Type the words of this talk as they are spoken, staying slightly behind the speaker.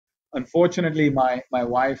Unfortunately, my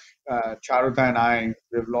wife Charuta and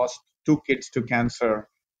we've lost two kids to cancer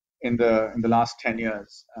in the last 10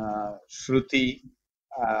 years. Shruti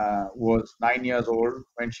was 9 years old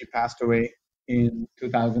when she passed away in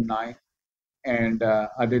 2009, and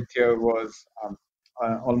Aditya was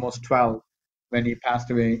almost 12 when he passed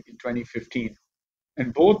away in 2015.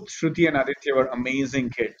 And both Shruti and Aditya were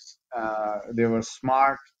amazing kids. They were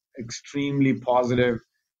smart, extremely positive,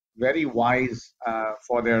 very wise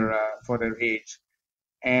for their age,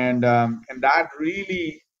 and that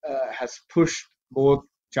really has pushed both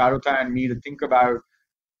Charuta and me to think about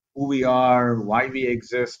who we are, why we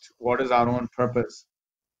exist, what is our own purpose.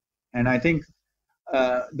 And I think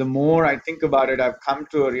the more I think about it, I've come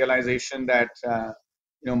to a realization that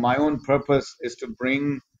my own purpose is to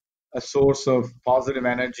bring a source of positive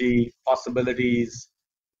energy, possibilities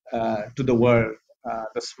to the world.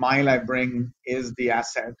 The smile I bring is the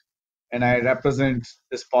asset, and I represent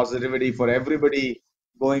this positivity for everybody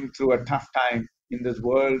going through a tough time in this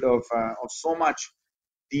world of so much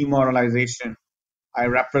demoralization. I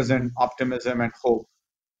represent optimism and hope.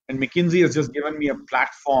 And McKinsey has just given me a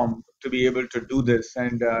platform to be able to do this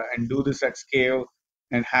and do this at scale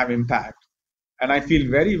and have impact. And I feel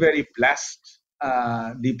very, very blessed,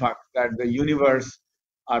 Deepak, that the universe,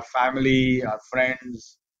 our family, our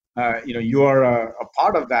friends, you are a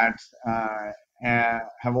part of that,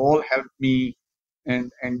 have all helped me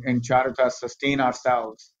and Charita sustain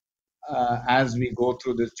ourselves as we go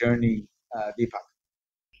through this journey, Deepak.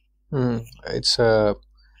 Mm,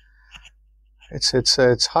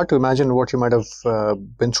 it's hard to imagine what you might have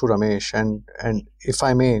been through, Ramesh. And if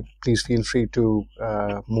I may, please feel free to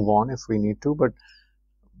move on if we need to.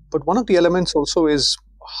 But one of the elements also is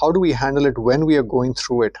how do we handle it when we are going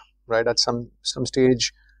through it, right? At some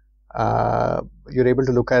stage, you're able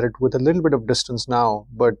to look at it with a little bit of distance now,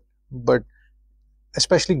 but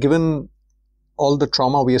especially given all the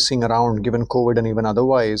trauma we are seeing around, given COVID and even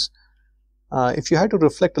otherwise, if you had to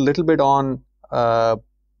reflect a little bit on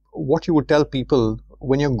what you would tell people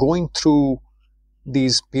when you're going through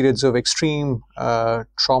these periods of extreme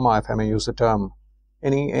trauma, if I may use the term,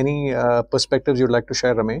 any perspectives you'd like to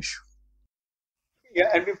share, Ramesh? Yeah,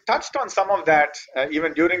 and we've touched on some of that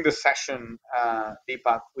even during the session,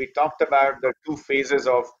 Deepak. We talked about the two phases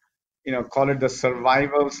of, call it the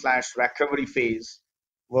survival slash recovery phase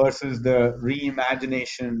versus the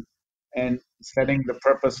reimagination and setting the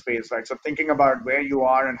purpose phase, right? So thinking about where you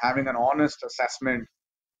are and having an honest assessment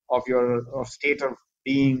of your state of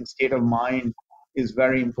being, state of mind is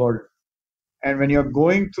very important. And when you're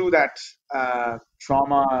going through that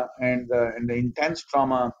trauma and the intense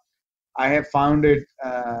trauma, I have found it,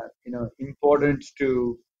 important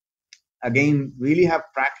to again really have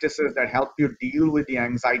practices that help you deal with the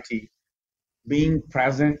anxiety, being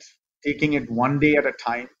present, taking it one day at a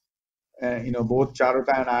time. Both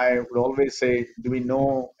Charuta and I would always say, do we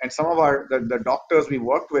know? And some of the doctors we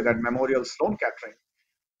worked with at Memorial Sloan Kettering,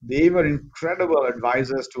 they were incredible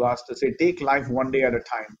advisors to us to say, take life one day at a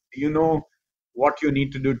time. Do you know what you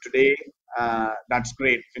need to do today? That's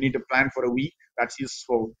great. If you need to plan for a week, that's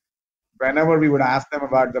useful. Whenever we would ask them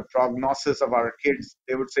about the prognosis of our kids,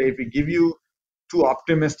 they would say, if we give you too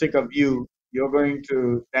optimistic a view, you're going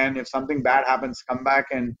to then, if something bad happens, come back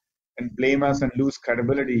and blame us and lose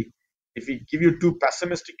credibility. If we give you too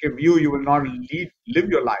pessimistic a view, you will not live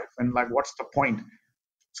your life. And like, what's the point?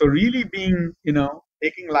 So really being,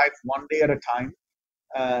 taking life one day at a time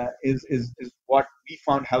is what we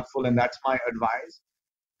found helpful. And that's my advice.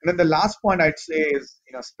 And then the last point I'd say is,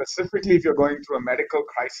 specifically if you're going through a medical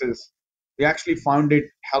crisis, we actually found it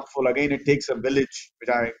helpful. Again, it takes a village, which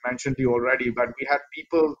I mentioned to you already, but we had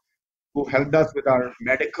people who helped us with our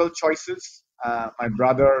medical choices. My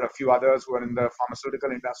brother, a few others who are in the pharmaceutical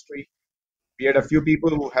industry. We had a few people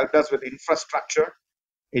who helped us with infrastructure.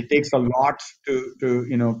 It takes a lot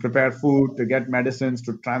to prepare food, to get medicines,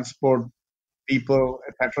 to transport people,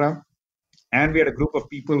 etc. And we had a group of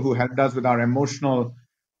people who helped us with our emotional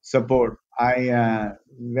support. I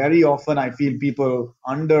very often I feel people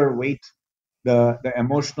underweight the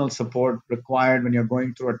emotional support required when you're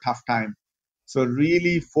going through a tough time. So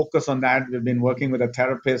really focus on that. We've been working with a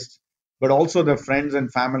therapist, but also the friends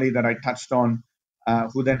and family that I touched on,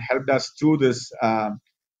 who then helped us through this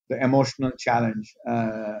the emotional challenge.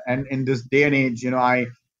 And in this day and age,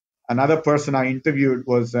 another person I interviewed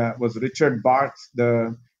was Richard Barth,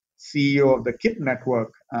 the CEO of the KIP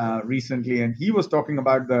network recently, and he was talking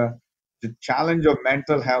about the challenge of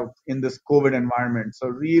mental health in this COVID environment. So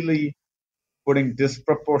really putting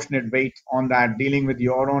disproportionate weight on that, dealing with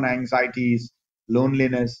your own anxieties,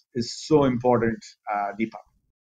 loneliness is so important, Deepak.